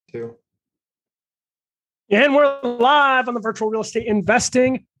Two. And we're live on the Virtual Real Estate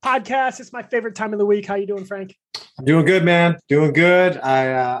Investing Podcast. It's my favorite time of the week. How you doing, Frank? I'm doing good, man. Doing good.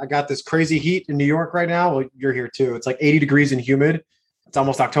 I got this crazy heat in New York right now. Well, you're here too. It's like 80 degrees and humid. It's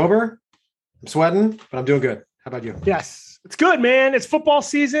almost October. I'm sweating, but I'm doing good. How about you? Yes, it's good, man. It's football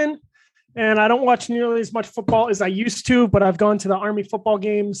season, and I don't watch nearly as much football as I used to, but I've gone to the Army football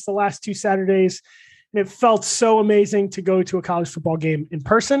games the last 2 Saturdays. And it felt so amazing to go to a college football game in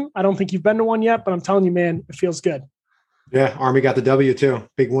person. I don't think you've been to one yet, but I'm telling you, man, it feels good. Yeah, Army got the W too.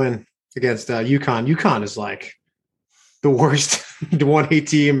 Big win against UConn. UConn is like the worst 1A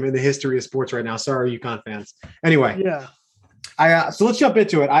team in the history of sports right now. Sorry, UConn fans. Anyway, yeah. So let's jump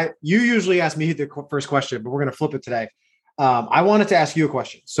into it. You usually ask me the first question, but we're going to flip it today. I wanted to ask you a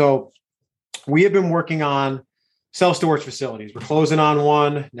question. So we have been working on self-storage facilities. We're closing on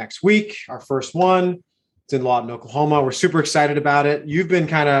one next week, our first one. It's in Lawton, Oklahoma. We're super excited about it. You've been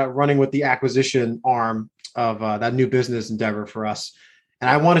kind of running with the acquisition arm of that new business endeavor for us. And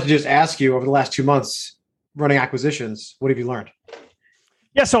I wanted to just ask you, over the last 2 months running acquisitions, what have you learned?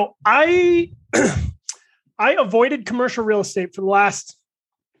 Yeah, so I avoided commercial real estate for the last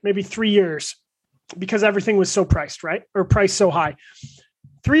maybe 3 years because everything was so priced, right? Or priced so high.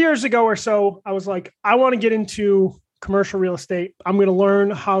 3 years ago or so, I was like, I want to get into commercial real estate. I'm going to learn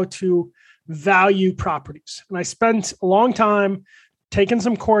how to value properties. And I spent a long time taking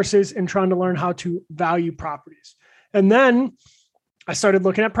some courses and trying to learn how to value properties. And then I started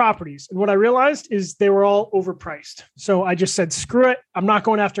looking at properties. And what I realized is they were all overpriced. So I just said, screw it. I'm not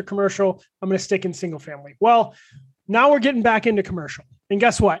going after commercial. I'm going to stick in single family. Well, now we're getting back into commercial. And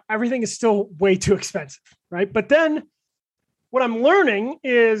guess what? Everything is still way too expensive, right? But then what I'm learning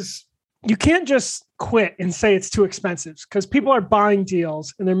is you can't just quit and say it's too expensive because people are buying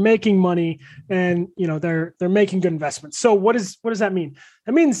deals and they're making money and they're making good investments. So what does that mean?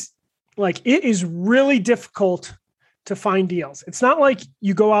 That means like it is really difficult to find deals. It's not like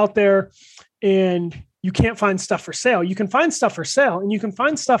you go out there and you can't find stuff for sale. You can find stuff for sale and you can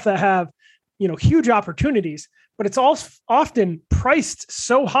find stuff that have huge opportunities, but it's all often priced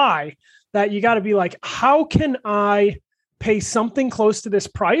so high that you got to be like, how can I pay something close to this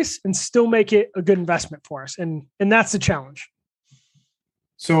price and still make it a good investment for us? And that's the challenge.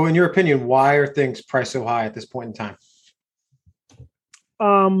 So in your opinion, why are things priced so high at this point in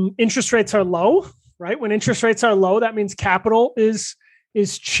time? Interest rates are low, right? When interest rates are low, that means capital is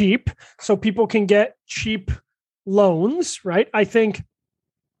cheap. So people can get cheap loans, right? I think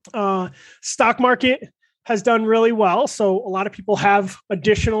stock market has done really well. So a lot of people have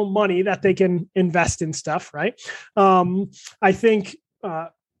additional money that they can invest in stuff, right? I think,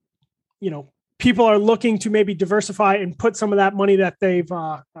 people are looking to maybe diversify and put some of that money that they've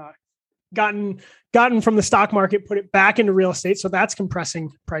gotten from the stock market, put it back into real estate. So that's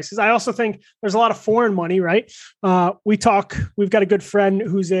compressing prices. I also think there's a lot of foreign money, right? We've got a good friend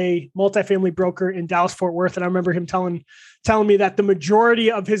who's a multifamily broker in Dallas, Fort Worth. And I remember him telling me that the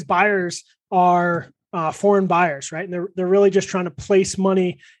majority of his buyers are foreign buyers, right? And they're really just trying to place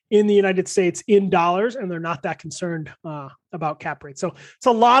money in the United States in dollars, and they're not that concerned about cap rates. So it's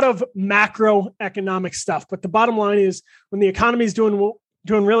a lot of macroeconomic stuff. But the bottom line is when the economy is doing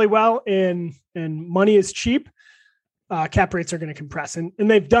really well and money is cheap, cap rates are going to compress. And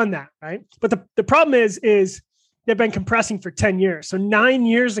they've done that, right? But the problem is they've been compressing for 10 years. So 10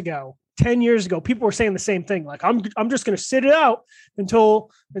 years ago, people were saying the same thing. Like, I'm just going to sit it out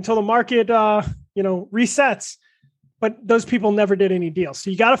until the market, resets. But those people never did any deals. So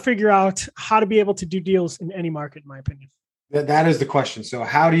you got to figure out how to be able to do deals in any market, in my opinion. That is the question. So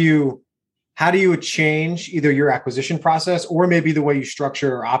how do you change either your acquisition process or maybe the way you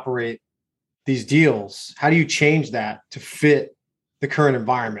structure or operate these deals? How do you change that to fit the current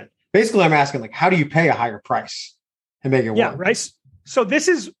environment? Basically, I'm asking, like, how do you pay a higher price and make it work? Yeah, right. So this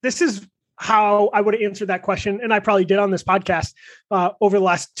is how I would have answered that question. And I probably did on this podcast over the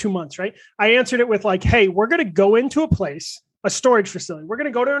last 2 months, right? I answered it with like, hey, we're going to go into a storage facility. We're going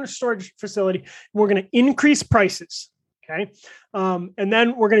to go to a storage facility and we're going to increase prices. Okay. And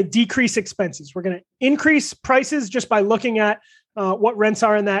then we're going to decrease expenses. We're going to increase prices just by looking at what rents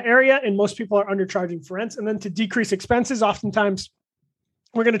are in that area. And most people are undercharging for rents. And then to decrease expenses, oftentimes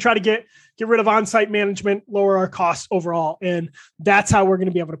we're going to try to get rid of on-site management, lower our costs overall. And that's how we're going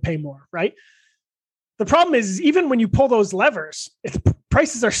to be able to pay more, right? The problem is even when you pull those levers,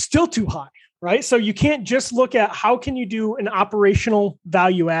 prices are still too high, right? So you can't just look at how can you do an operational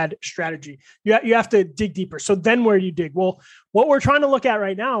value add strategy. You have to dig deeper. So then where do you dig? Well, what we're trying to look at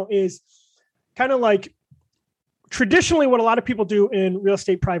right now is kind of like traditionally what a lot of people do in real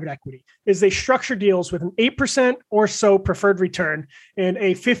estate private equity is they structure deals with an 8% or so preferred return and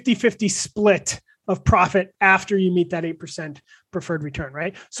a 50-50 split of profit after you meet that 8% preferred return,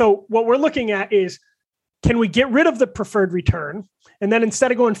 right? So what we're looking at is, can we get rid of the preferred return? And then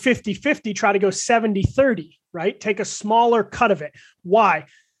instead of going 50-50, try to go 70-30, right? Take a smaller cut of it. Why?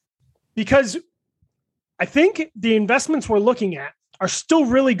 Because I think the investments we're looking at are still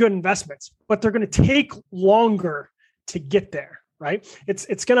really good investments, but they're going to take longer to get there, right?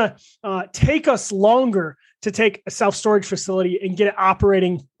 It's going to take us longer to take a self-storage facility and get it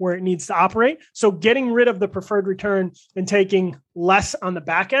operating where it needs to operate. So getting rid of the preferred return and taking less on the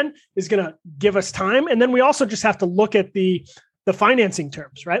back end is going to give us time. And then we also just have to look at the financing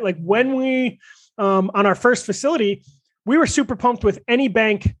terms, right? Like when we, on our first facility, we were super pumped with any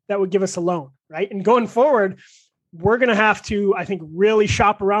bank that would give us a loan, right? And going forward, we're going to have to, I think, really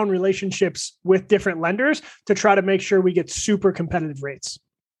shop around relationships with different lenders to try to make sure we get super competitive rates.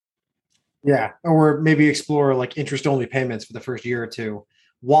 Yeah. Or maybe explore like interest only payments for the first year or two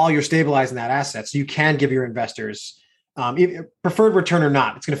while you're stabilizing that asset. So you can give your investors preferred return or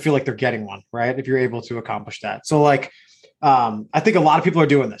not, it's going to feel like they're getting one, right? If you're able to accomplish that. So like, I think a lot of people are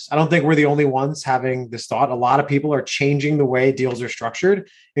doing this. I don't think we're the only ones having this thought. A lot of people are changing the way deals are structured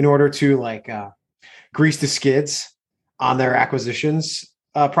in order to like grease the skids on their acquisitions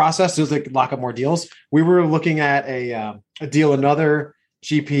process so they could lock up more deals. We were looking at a deal another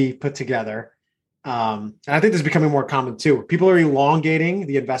GP put together. And I think this is becoming more common too. People are elongating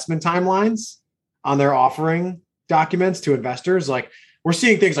the investment timelines on their offering documents to investors. Like we're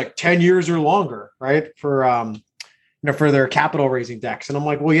seeing things like 10 years or longer, right? For for their capital raising decks. And I'm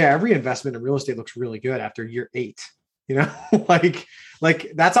like, well, yeah, every investment in real estate looks really good after year 8,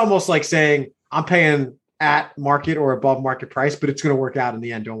 like that's almost like saying I'm paying at market or above market price, but it's going to work out in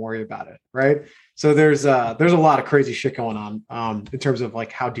the end. Don't worry about it. Right. So there's a lot of crazy shit going on in terms of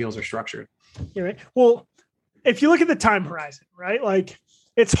like how deals are structured. Yeah, right. Well, if you look at the time horizon, right? Like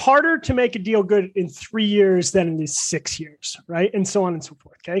it's harder to make a deal good in 3 years than it is 6 years. Right. And so on and so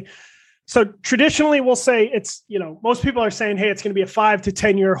forth. Okay. So traditionally we'll say it's, most people are saying, hey, it's going to be a 5 to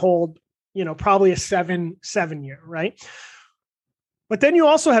 10 year hold, probably a 7 year. Right. But then you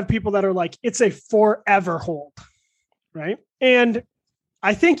also have people that are like, it's a forever hold. Right. And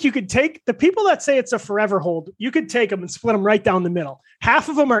I think you could take the people that say it's a forever hold, you could take them and split them right down the middle. Half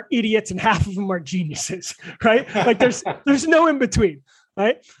of them are idiots and half of them are geniuses, right? Like there's no in between,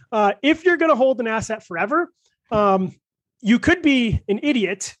 right? If you're going to hold an asset forever, you could be an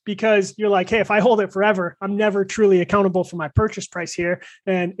idiot because you're like, hey, if I hold it forever, I'm never truly accountable for my purchase price here,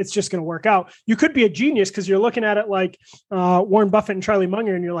 and it's just going to work out. You could be a genius because you're looking at it like Warren Buffett and Charlie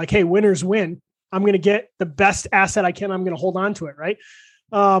Munger, and you're like, hey, winners win. I'm going to get the best asset I can. I'm going to hold on to it, right?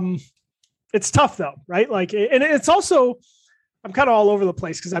 It's tough though, right? Like, and it's also, I'm kind of all over the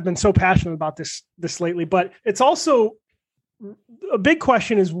place because I've been so passionate about this lately, but it's also a big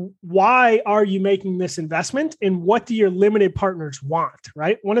question is why are you making this investment and what do your limited partners want,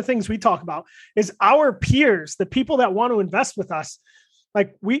 right? One of the things we talk about is our peers, the people that want to invest with us.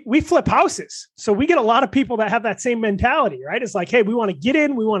 Like we flip houses. So we get a lot of people that have that same mentality, right? It's like, hey, we want to get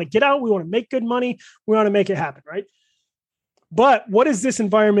in, we want to get out, we want to make good money, we want to make it happen, right? But what does this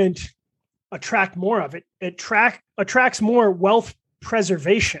environment attract more of? It attracts more wealth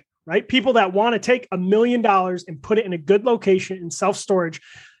preservation, right? People that want to take $1 million and put it in a good location in self-storage,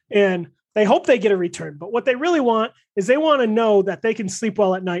 and they hope they get a return. But what they really want is they want to know that they can sleep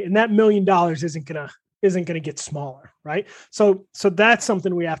well at night, and that $1 million isn't gonna get smaller, right? So that's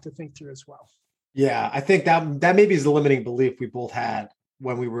something we have to think through as well. Yeah, I think that maybe is the limiting belief we both had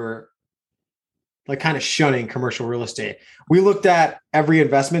when we were like kind of shunning commercial real estate. We looked at every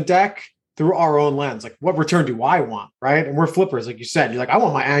investment deck through our own lens. Like, what return do I want? Right. And we're flippers. Like you said, you're like, I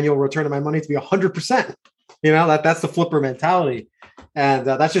want my annual return on my money to be 100%. That's the flipper mentality. And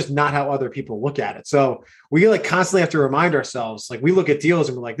that's just not how other people look at it. So we like constantly have to remind ourselves, like we look at deals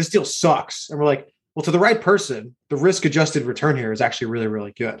and we're like, this deal sucks. And we're like, well, to the right person, the risk adjusted return here is actually really,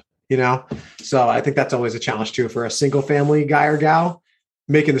 really good. So I think that's always a challenge too, for a single family guy or gal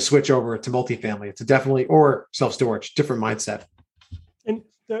making the switch over to multifamily. It's definitely, or self-storage, different mindset. And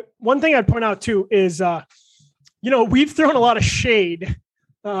the one thing I'd point out too is, we've thrown a lot of shade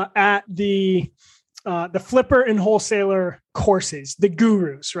at the flipper and wholesaler courses, the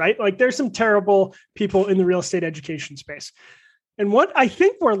gurus, right? Like there's some terrible people in the real estate education space. And what I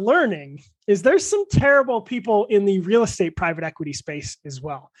think we're learning is there's some terrible people in the real estate private equity space as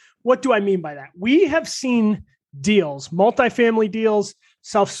well. What do I mean by that? We have seen deals, multifamily deals,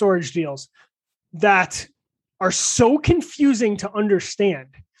 self-storage deals that are so confusing to understand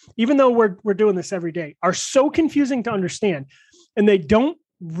even though we're doing this every day, are so confusing to understand, and they don't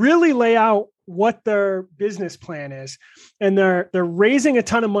really lay out what their business plan is. And they're raising a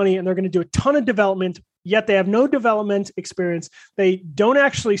ton of money and they're going to do a ton of development, yet they have no development experience. They don't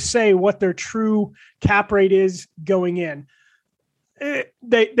actually say what their true cap rate is going in.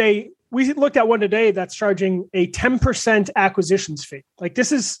 We looked at one today that's charging a 10% acquisitions fee. Like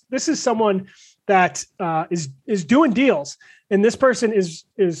this is someone that is doing deals, and this person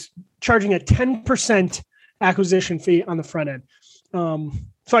is charging a 10% acquisition fee on the front end.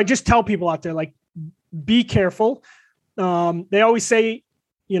 So I just tell people out there, like, be careful. They always say,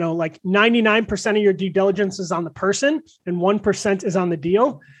 like 99% of your due diligence is on the person and 1% is on the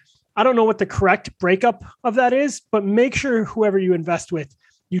deal. I don't know what the correct breakup of that is, but make sure whoever you invest with,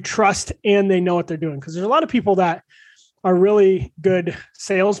 you trust and they know what they're doing. Because there's a lot of people that are really good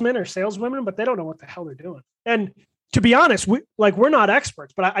salesmen or saleswomen, but they don't know what the hell they're doing. And to be honest, we're not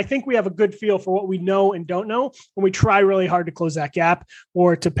experts, but I think we have a good feel for what we know and don't know, and we try really hard to close that gap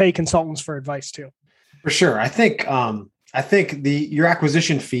or to pay consultants for advice too. For sure. I think your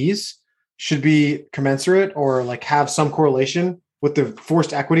acquisition fees should be commensurate or like have some correlation with the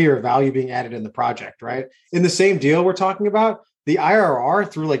forced equity or value being added in the project, right? In the same deal we're talking about, the IRR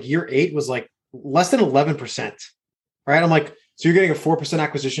through like year 8 was like less than 11%, right? I'm like, so you're getting a 4%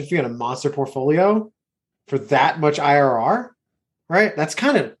 acquisition fee on a monster portfolio for that much IRR, right?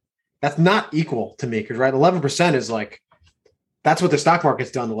 That's not equal to me, because right, 11% is like, that's what the stock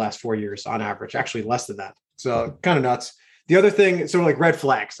market's done the last 4 years on average, actually less than that. So kind of nuts. The other thing, so like red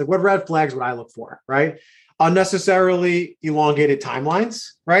flags, like what red flags would I look for, right? Unnecessarily elongated timelines,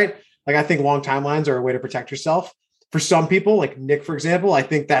 right? Like I think long timelines are a way to protect yourself. For some people, like Nick, for example, I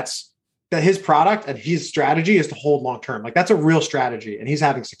think that his product and his strategy is to hold long-term. Like that's a real strategy and he's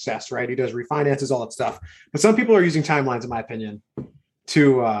having success, right? He does refinances, all that stuff. But some people are using timelines, in my opinion,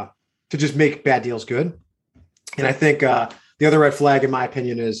 to just make bad deals good. And I think the other red flag, in my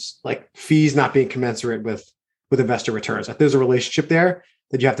opinion, is like fees not being commensurate with investor returns. Like there's a relationship there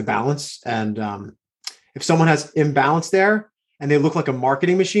that you have to balance. And if someone has imbalance there and they look like a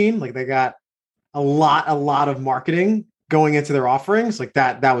marketing machine, like they got a lot of marketing going into their offerings, like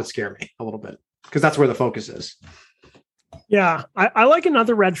that would scare me a little bit, because that's where the focus is. Yeah. I like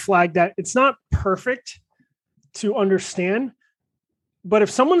another red flag that it's not perfect to understand, but if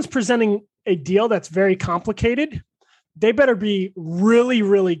someone's presenting a deal that's very complicated, they better be really,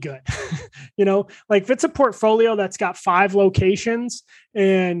 really good. Like if it's a portfolio that's got 5 locations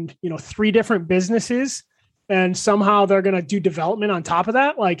and, 3 different businesses, and somehow they're going to do development on top of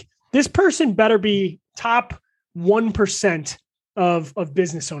that, like this person better be top 1% of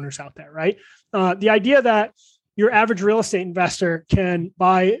business owners out there, right? The idea that your average real estate investor can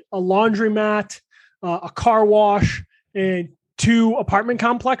buy a laundromat, a car wash, and 2 apartment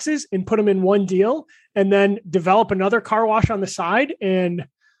complexes and put them in one deal, and then develop another car wash on the side, and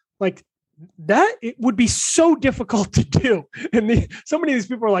like that, it would be so difficult to do. And so many of these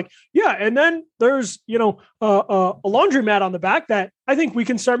people are like, yeah, and then there's a laundromat on the back that I think we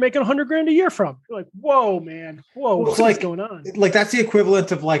can start making $100,000 a year from. You're like, whoa, man, whoa, what's going on? Like that's the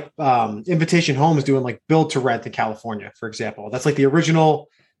equivalent of like Invitation Homes doing like build to rent in California, for example. That's like the original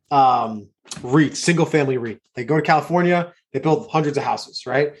REIT, single family REIT. They go to California, they build hundreds of houses,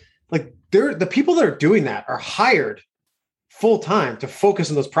 right? Like the people that are doing that are hired full time to focus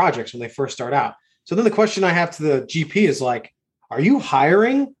on those projects when they first start out. So then the question I have to the GP is like, are you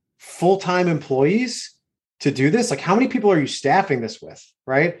hiring full-time employees to do this? Like how many people are you staffing this with,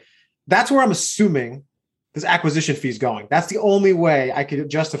 right? That's where I'm assuming this acquisition fee is going. That's the only way I could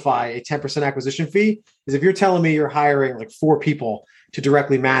justify a 10% acquisition fee, is if you're telling me you're hiring like 4 people to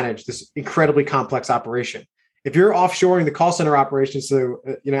directly manage this incredibly complex operation. If you're offshoring the call center operations to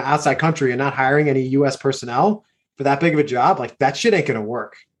outside country and not hiring any US personnel for that big of a job, like that shit ain't going to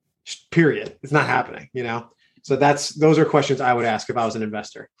work. Period. It's not happening, So those are questions I would ask if I was an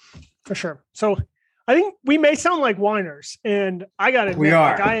investor. For sure. So I think we may sound like whiners, and I got to admit, we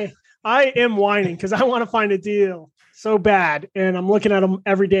are. Like I am whining because I want to find a deal so bad, and I'm looking at them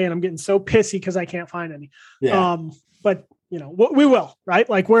every day and I'm getting so pissy because I can't find any. Yeah. But we will, right?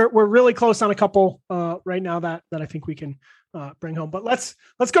 Like we're really close on a couple right now that I think we can bring home. But let's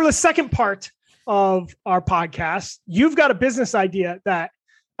go to the second part of our podcast. You've got a business idea that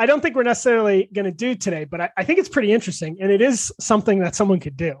I don't think we're necessarily going to do today, but I think it's pretty interesting, and it is something that someone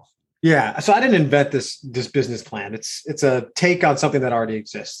could do. Yeah. So I didn't invent this business plan. It's a take on something that already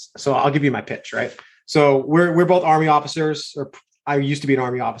exists. So I'll give you my pitch, right? So we're both Army officers, or I used to be an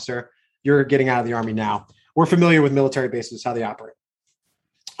Army officer. You're getting out of the Army now. We're familiar with military bases, how they operate.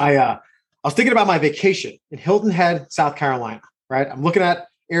 I was thinking about my vacation in Hilton Head, South Carolina, right? I'm looking at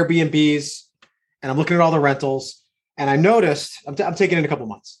Airbnbs and I'm looking at all the rentals. And I noticed, I'm taking it in a couple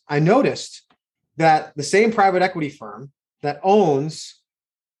months. I noticed that the same private equity firm that owns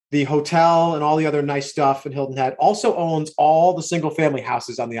the hotel and all the other nice stuff in Hilton Head also owns all the single family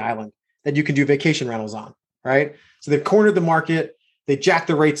houses on the island that you can do vacation rentals on, right? So they've cornered the market. They jacked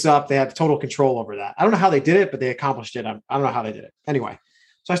the rates up. They have total control over that. I don't know how they did it, but they accomplished it. I don't know how they did it. Anyway,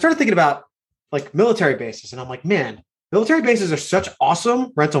 so I started thinking about like military bases, and I'm like, man, military bases are such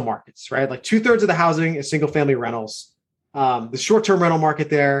awesome rental markets, right? Like 2/3 of the housing is single family rentals. The short-term rental market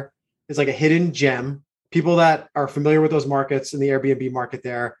there is like a hidden gem. People that are familiar with those markets in the Airbnb market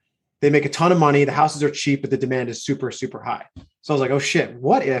there, they make a ton of money. The houses are cheap, but the demand is super, super high. So I was like, oh shit,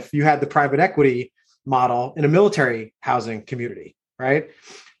 what if you had the private equity model in a military housing community, right?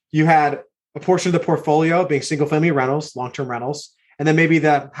 You had a portion of the portfolio being single family rentals, long-term rentals, and then maybe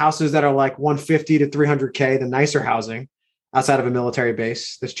the houses that are like 150 to 300K, the nicer housing outside of a military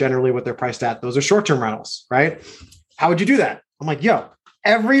base. That's generally what they're priced at. Those are short-term rentals, right? How would you do that? I'm like, yo,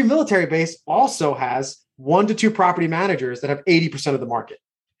 every military base also has 1 to 2 property managers that have 80% of the market.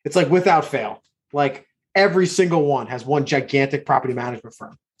 It's like without fail, like every single one has one gigantic property management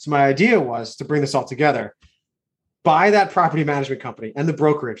firm. So my idea was to bring this all together, buy that property management company and the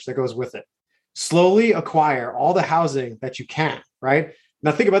brokerage that goes with it, slowly acquire all the housing that you can, right?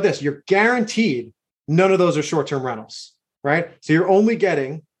 Now think about this. You're guaranteed none of those are short-term rentals, right? So you're only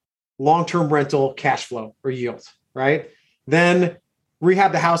getting long-term rental cash flow or yield, right? Then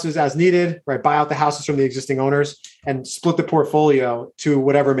rehab the houses as needed, right? Buy out the houses from the existing owners and split the portfolio to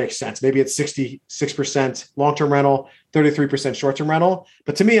whatever makes sense. Maybe it's 66% long-term rental, 33% short-term rental.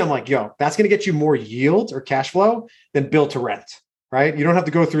 But to me, I'm like, yo, that's going to get you more yield or cash flow than build to rent, right? You don't have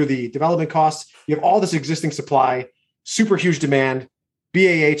to go through the development costs. You have all this existing supply, super huge demand,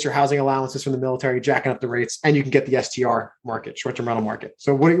 BAH or housing allowances from the military, jacking up the rates, and you can get the STR market, short-term rental market.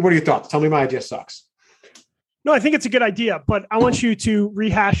 So what are your thoughts? Tell me my idea sucks. No, I think it's a good idea, but I want you to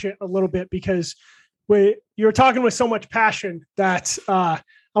rehash it a little bit because you're talking with so much passion that I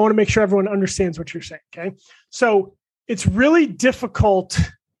want to make sure everyone understands what you're saying. Okay. So it's really difficult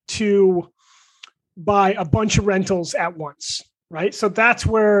to buy a bunch of rentals at once, right? So that's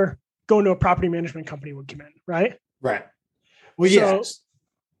where going to a property management company would come in, right? Right. Well, yeah.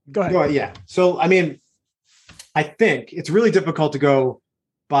 Go ahead. Yeah. So, I mean, I think it's really difficult to go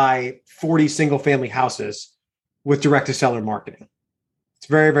buy 40 single family houses with direct to seller marketing. It's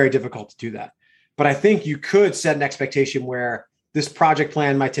very, very difficult to do that. But I think you could set an expectation where this project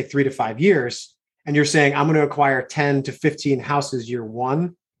plan might take 3 to 5 years. And you're saying, I'm going to acquire 10 to 15 houses year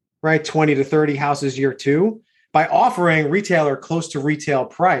one, right? 20 to 30 houses year two, by offering retailer close to retail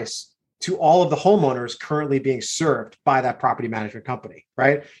price to all of the homeowners currently being served by that property management company,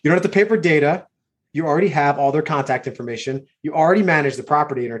 right? You don't have to pay for data. You already have all their contact information. You already manage the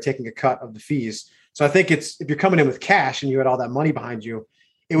property and are taking a cut of the fees. So I think if you're coming in with cash and you had all that money behind you,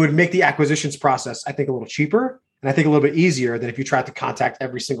 it would make the acquisitions process, I think, a little cheaper and I think a little bit easier than if you tried to contact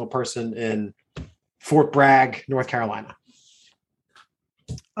every single person in Fort Bragg, North Carolina.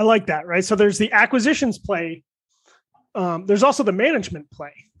 I like that, right? So there's the acquisitions play. There's also the management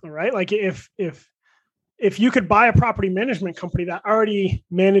play, all right? Like if you could buy a property management company that already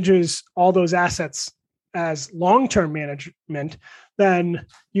manages all those assets as long-term management, then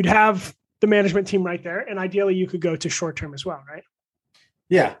you'd have the management team right there. And ideally you could go to short-term as well, right?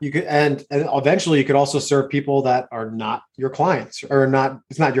 Yeah, you could. And eventually you could also serve people that are not your clients or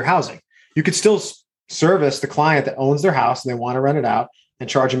it's not your housing. You could still service the client that owns their house and they want to rent it out and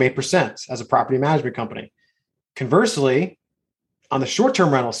charge them 8% as a property management company. Conversely, on the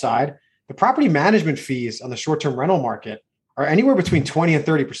short-term rental side, the property management fees on the short-term rental market are anywhere between 20 and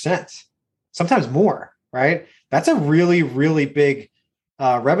 30%, sometimes more, right? That's a really, really big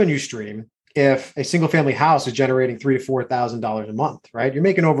revenue stream. If a single family house is generating $3,000 to $4,000 a month, right? You're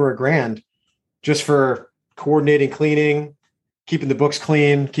making over $1,000 just for coordinating, cleaning, keeping the books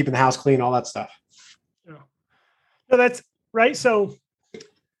clean, keeping the house clean, all that stuff. Yeah. No, that's right. So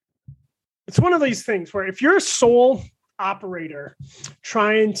it's one of these things where if you're a sole operator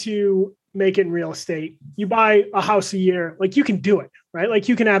trying to make it in real estate, you buy a house a year, like you can do it, right? Like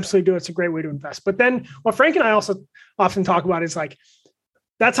you can absolutely do it. It's a great way to invest. But then what Frank and I also often talk about is like,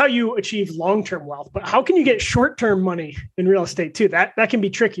 that's how you achieve long-term wealth. But how can you get short-term money in real estate too? That can be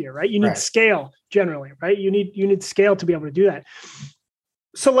trickier, right? You need scale generally, right? You need scale to be able to do that.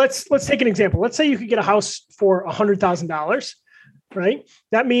 So let's take an example. Let's say you could get a house for $100,000, right?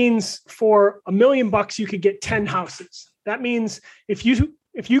 That means for $1 million, you could get 10 houses. That means if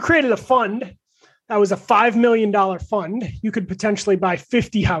you created a fund that was a $5 million fund, you could potentially buy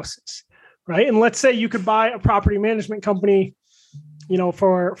 50 houses, right? And let's say you could buy a property management company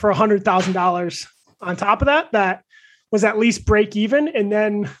for $100,000 on top of that, that was at least break even and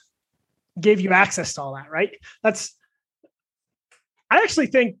then gave you access to all that, right? I actually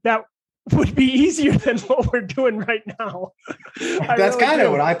think that would be easier than what we're doing right now. That's really kind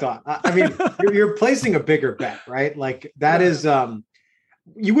of what I thought. I mean, you're placing a bigger bet, right? Like that is,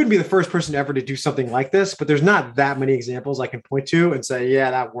 you wouldn't be the first person ever to do something like this, but there's not that many examples I can point to and say,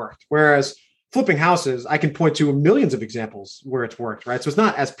 yeah, that worked. Whereas flipping houses, I can point to millions of examples where it's worked, right? So it's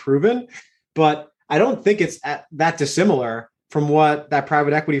not as proven, but I don't think it's that dissimilar from what that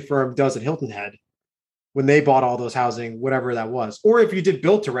private equity firm does at Hilton Head when they bought all those housing, whatever that was. Or if you did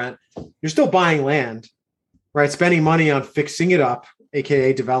build to rent, you're still buying land, right? Spending money on fixing it up,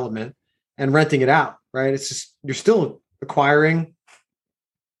 AKA development, and renting it out, right? It's just, you're still acquiring,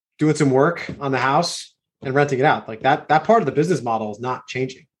 doing some work on the house and renting it out. Like that part of the business model is not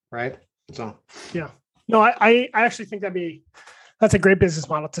changing, right? So, yeah, no, I actually think that's a great business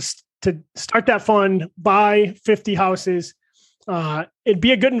model to start that fund, buy 50 houses. It'd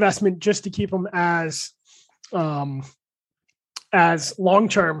be a good investment just to keep them as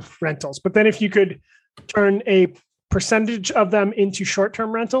long-term rentals. But then if you could turn a percentage of them into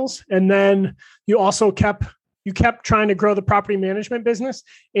short-term rentals, and then you also kept trying to grow the property management business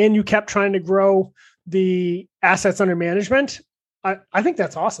and you kept trying to grow the assets under management, I think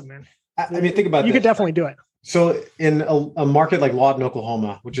that's awesome, man. I mean, think about you could definitely do it. So in a market like Lawton,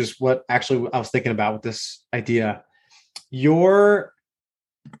 Oklahoma, which is what actually I was thinking about with this idea, your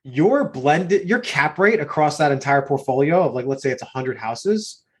cap rate across that entire portfolio of, like, let's say it's 100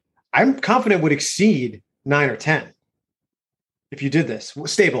 houses, I'm confident would exceed 9 or 10 if you did this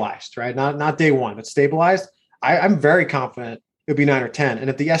stabilized, right? Not day one, but stabilized. I'm very confident it would be 9 or 10. And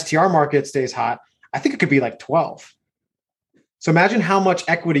if the STR market stays hot, I think it could be like 12. So imagine how much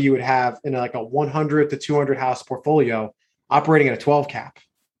equity you would have in like a 100 to 200 house portfolio operating at a 12 cap.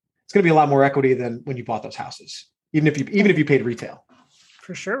 It's going to be a lot more equity than when you bought those houses, even if you paid retail.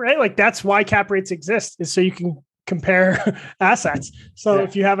 For sure, right? Like that's why cap rates exist, is so you can compare assets. So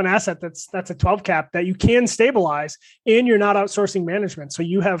if you have an asset that's a 12 cap that you can stabilize and you're not outsourcing management, so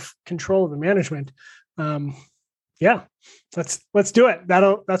you have control of the management. Let's do it.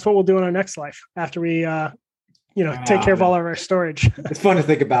 That's what we'll do in our next life after we take care of all of our storage. It's fun to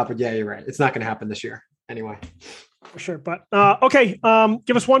think about, but yeah, you're right. It's not going to happen this year anyway. For sure. But okay.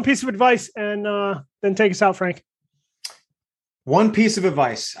 Give us one piece of advice and then take us out, Frank. One piece of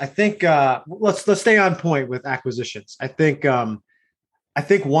advice. I think let's stay on point with acquisitions. I think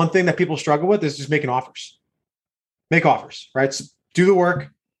one thing that people struggle with is just making offers. Make offers, right? So do the work.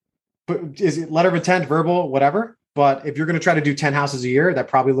 But is it letter of intent, verbal, whatever? But if you're going to try to do 10 houses a year, that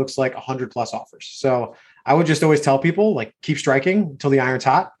probably looks like 100 plus offers. So I would just always tell people, like, keep striking until the iron's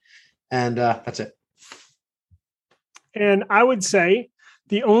hot. And that's it. And I would say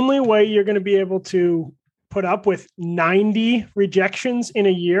the only way you're going to be able to put up with 90 rejections in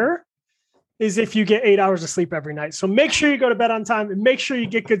a year is if you get 8 hours of sleep every night. So make sure you go to bed on time and make sure you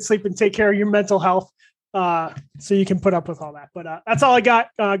get good sleep and take care of your mental health so you can put up with all that. But that's all I got.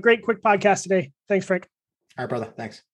 Great quick podcast today. Thanks, Frank. All right, brother. Thanks.